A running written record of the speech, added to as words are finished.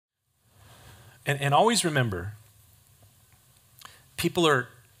And always remember, people are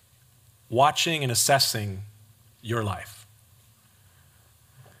watching and assessing your life.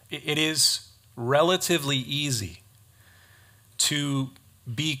 It is relatively easy to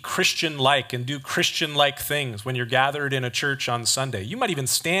be Christian-like and do Christian-like things when you're gathered in a church on Sunday. You might even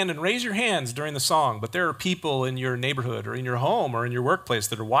stand and raise your hands during the song, but there are people in your neighborhood or in your home or in your workplace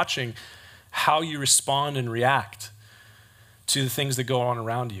that are watching how you respond and react to the things that go on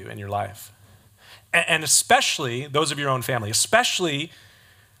around you in your life. And especially those of your own family, especially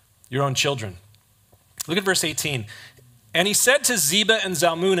your own children. Look at verse 18. And he said to Zebah and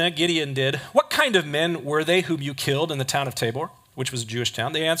Zalmunna, Gideon did, what kind of men were they whom you killed in the town of Tabor, which was a Jewish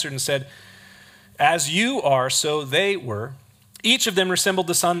town? They answered and said, as you are, so they were. Each of them resembled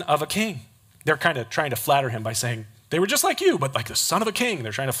the son of a king. They're kind of trying to flatter him by saying, they were just like you, but like the son of a king.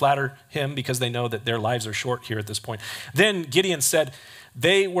 They're trying to flatter him because they know that their lives are short here at this point. Then Gideon said,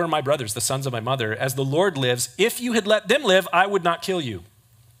 they were my brothers, the sons of my mother. As the Lord lives, if you had let them live, I would not kill you.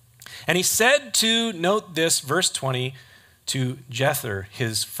 And he said to, note this, verse 20, to Jether,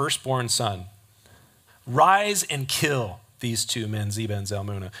 his firstborn son, rise and kill these two men, Zebah and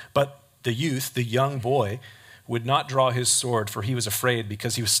Zalmunna. But the youth, the young boy, would not draw his sword, for he was afraid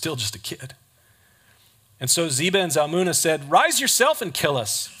because he was still just a kid. And so Zebah and Zalmunna said, rise yourself and kill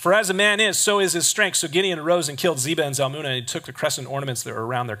us, for as a man is, so is his strength. So Gideon arose and killed Zebah and Zalmunna, and he took the crescent ornaments that were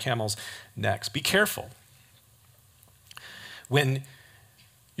around their camels' necks. Be careful when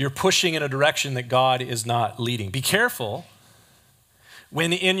you're pushing in a direction that God is not leading. Be careful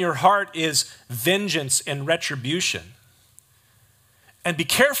when in your heart is vengeance and retribution. And be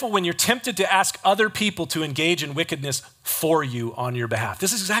careful when you're tempted to ask other people to engage in wickedness for you on your behalf.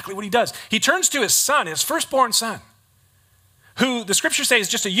 This is exactly what he does. He turns to his son, his firstborn son, who the scriptures say is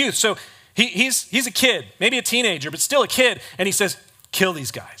just a youth. So he's a kid, maybe a teenager, but still a kid. And he says, kill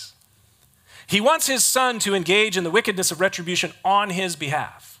these guys. He wants his son to engage in the wickedness of retribution on his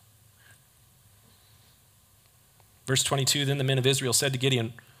behalf. Verse 22, then the men of Israel said to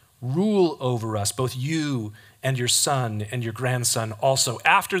Gideon, rule over us, both you and your son and your grandson also.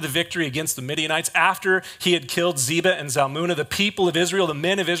 After the victory against the Midianites, after he had killed Zebah and Zalmunna, the people of Israel, the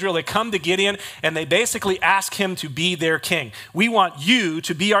men of Israel, they come to Gideon and they basically ask him to be their king. We want you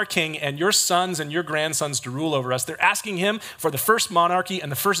to be our king and your sons and your grandsons to rule over us. They're asking him for the first monarchy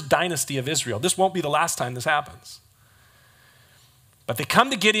and the first dynasty of Israel. This won't be the last time this happens. But they come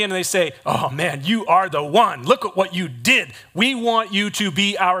to Gideon and they say, oh man, you are the one. Look at what you did. We want you to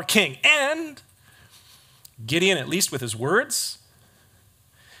be our king. And Gideon, at least with his words,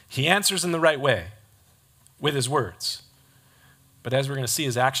 he answers in the right way with his words. But as we're going to see,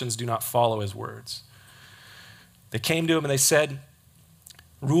 his actions do not follow his words. They came to him and they said,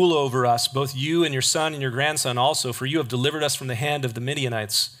 rule over us, both you and your son and your grandson also, for you have delivered us from the hand of the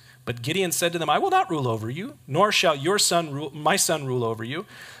Midianites. But Gideon said to them, I will not rule over you, nor shall your son my son rule over you.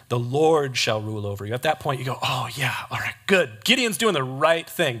 The Lord shall rule over you. At that point, you go, oh yeah, all right, good. Gideon's doing the right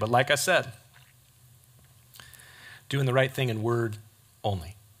thing. But like I said, doing the right thing in word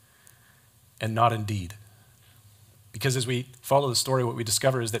only and not in deed. Because as we follow the story, what we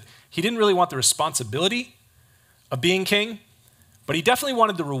discover is that he didn't really want the responsibility of being king, but he definitely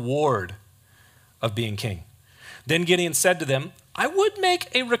wanted the reward of being king. Then Gideon said to them, I would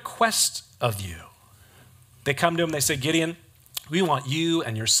make a request of you. They come to him, they say, Gideon, we want you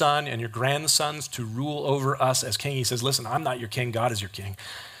and your son and your grandsons to rule over us as king. He says, listen, I'm not your king, God is your king.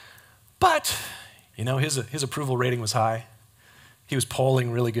 But, you know, his approval rating was high. He was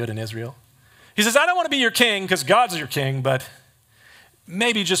polling really good in Israel. He says, I don't want to be your king because God's your king, but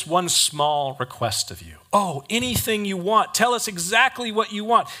maybe just one small request of you. Oh, anything you want. Tell us exactly what you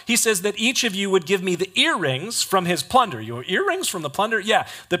want. He says that each of you would give me the earrings from his plunder. Your earrings from the plunder? Yeah.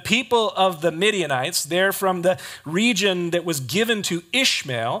 The people of the Midianites, they're from the region that was given to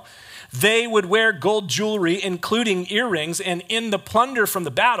Ishmael. They would wear gold jewelry, including earrings, and in the plunder from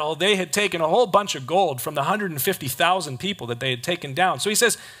the battle, they had taken a whole bunch of gold from the 150,000 people that they had taken down. So he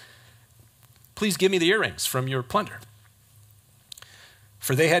says, please give me the earrings from your plunder.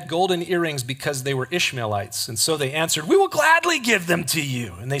 For they had golden earrings because they were Ishmaelites. And so they answered, we will gladly give them to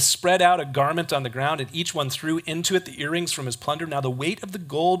you. And they spread out a garment on the ground, and each one threw into it the earrings from his plunder. Now the weight of the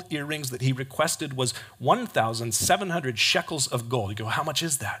gold earrings that he requested was 1,700 shekels of gold. You go, how much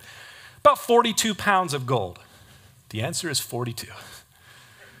is that? About 42 pounds of gold. The answer is 42.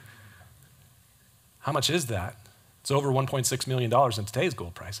 How much is that? It's over $1.6 million in today's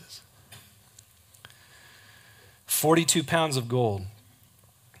gold prices. 42 pounds of gold.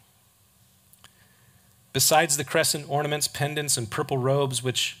 Besides the crescent ornaments, pendants, and purple robes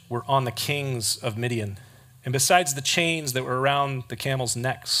which were on the kings of Midian, and besides the chains that were around the camels'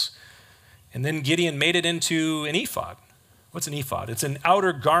 necks, And then Gideon made it into an ephod. What's an ephod? It's an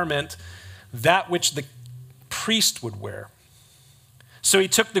outer garment, that which the priest would wear. So he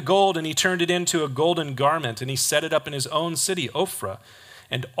took the gold and he turned it into a golden garment, and he set it up in his own city, Ophrah.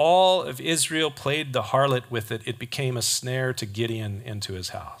 And all of Israel played the harlot with it. It became a snare to Gideon into his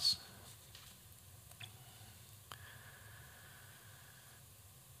house.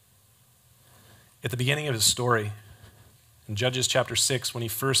 At the beginning of his story, in Judges chapter 6, when he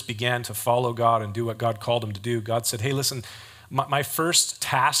first began to follow God and do what God called him to do, God said, hey, listen, my first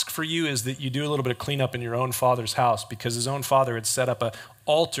task for you is that you do a little bit of cleanup in your own father's house, because his own father had set up an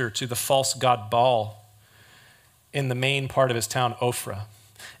altar to the false god Baal in the main part of his town, Ophrah.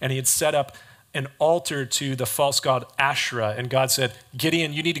 And he had set up an altar to the false god Asherah. And God said,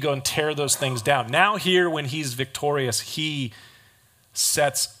 Gideon, you need to go and tear those things down. Now here, when he's victorious, he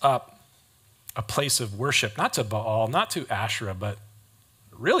sets up a place of worship, not to Baal, not to Asherah, but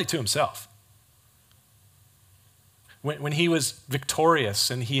really to himself. When he was victorious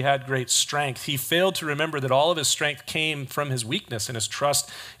and he had great strength, he failed to remember that all of his strength came from his weakness and his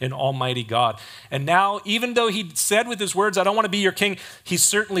trust in Almighty God. And now, even though he said with his words, I don't want to be your king, he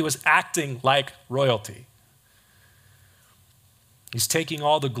certainly was acting like royalty. He's taking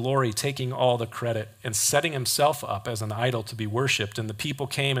all the glory, taking all the credit, and setting himself up as an idol to be worshiped. And the people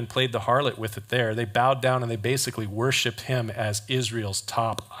came and played the harlot with it there. They bowed down and they basically worshiped him as Israel's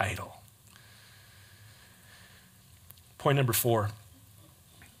top idol. Point number 4.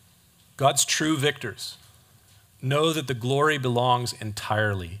 God's true victors know that the glory belongs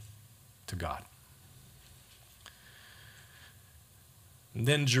entirely to God. And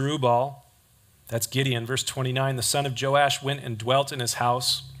then Jerubbaal, that's Gideon, verse 29, the son of Joash, went and dwelt in his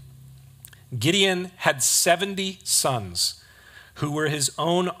house. Gideon had 70 sons who were his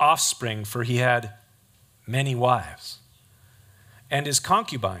own offspring, for he had many wives. And his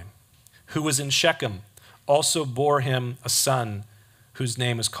concubine, who was in Shechem, also bore him a son whose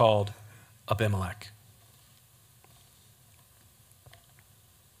name is called Abimelech.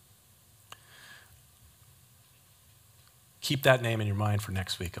 Keep that name in your mind for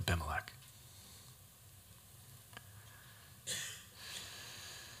next week, Abimelech.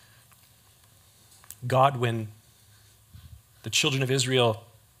 God, when the children of Israel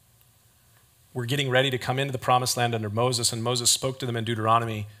were getting ready to come into the promised land under Moses, and Moses spoke to them in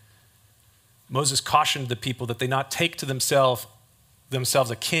Deuteronomy, Moses cautioned the people that they not take to themselves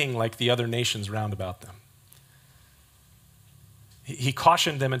a king like the other nations round about them. He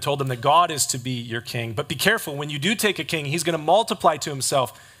cautioned them and told them that God is to be your king. But be careful, when you do take a king, he's going to multiply to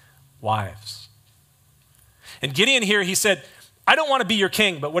himself wives. And Gideon here, he said, I don't want to be your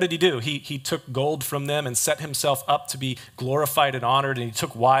king, but what did he do? He took gold from them and set himself up to be glorified and honored, and he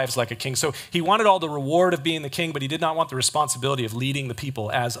took wives like a king. So he wanted all the reward of being the king, but he did not want the responsibility of leading the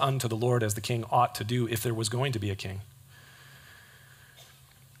people as unto the Lord, as the king ought to do if there was going to be a king.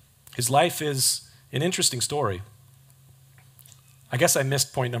 His life is an interesting story. I guess I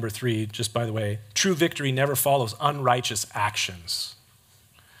missed point number 3, just by the way. True victory never follows unrighteous actions.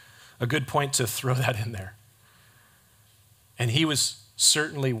 A good point to throw that in there. And he was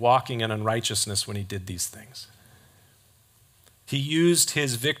certainly walking in unrighteousness when he did these things. He used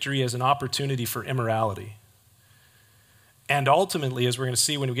his victory as an opportunity for immorality. And ultimately, as we're going to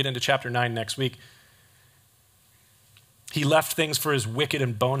see when we get into chapter 9 next week, he left things for his wicked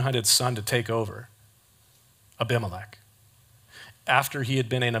and bone-hunted son to take over, Abimelech, after he had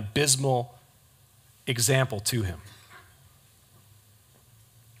been an abysmal example to him.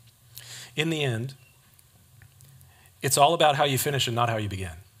 In the end, it's all about how you finish and not how you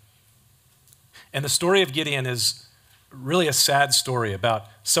begin. And the story of Gideon is really a sad story about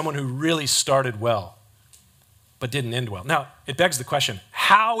someone who really started well, but didn't end well. Now, it begs the question,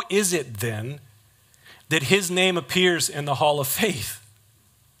 how is it then that his name appears in the Hall of Faith?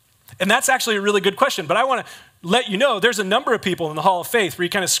 And that's actually a really good question, but I want to let you know there's a number of people in the Hall of Faith where you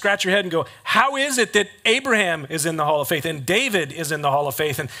kind of scratch your head and go, how is it that Abraham is in the Hall of Faith and David is in the Hall of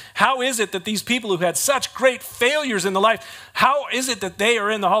Faith? And how is it that these people who had such great failures in the life, how is it that they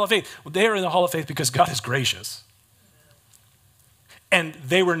are in the Hall of Faith? Well, they are in the Hall of Faith because God is gracious. And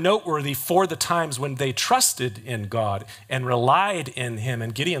they were noteworthy for the times when they trusted in God and relied in him.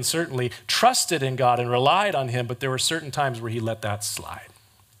 And Gideon certainly trusted in God and relied on him, but there were certain times where he let that slide.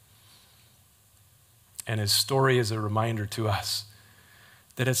 And his story is a reminder to us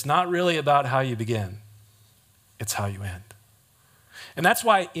that it's not really about how you begin, it's how you end. And that's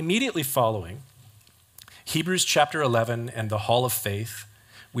why immediately following Hebrews chapter 11 and the Hall of Faith,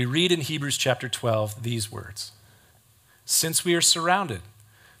 we read in Hebrews chapter 12 these words: since we are surrounded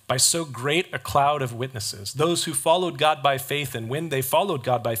by so great a cloud of witnesses, those who followed God by faith, and when they followed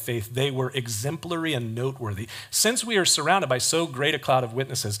God by faith, they were exemplary and noteworthy. Since we are surrounded by so great a cloud of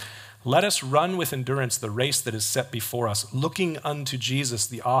witnesses, let us run with endurance the race that is set before us, looking unto Jesus,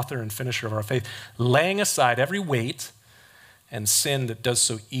 the author and finisher of our faith, laying aside every weight and sin that does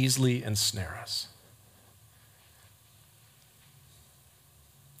so easily ensnare us.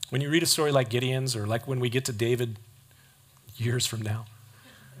 When you read a story like Gideon's, or like when we get to David years from now,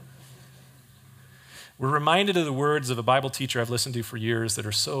 we're reminded of the words of a Bible teacher I've listened to for years that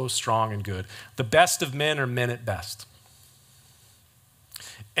are so strong and good. The best of men are men at best.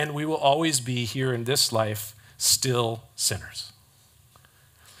 And we will always be here in this life still sinners.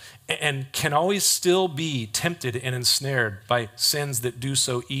 And can always still be tempted and ensnared by sins that do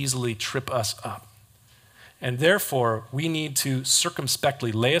so easily trip us up. And therefore, we need to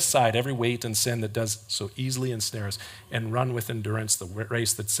circumspectly lay aside every weight and sin that does so easily ensnare us and run with endurance the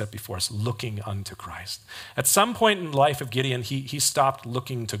race that's set before us, looking unto Christ. At some point in the life of Gideon, he stopped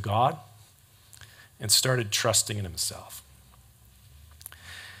looking to God and started trusting in himself.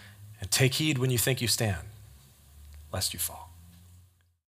 And take heed when you think you stand, lest you fall.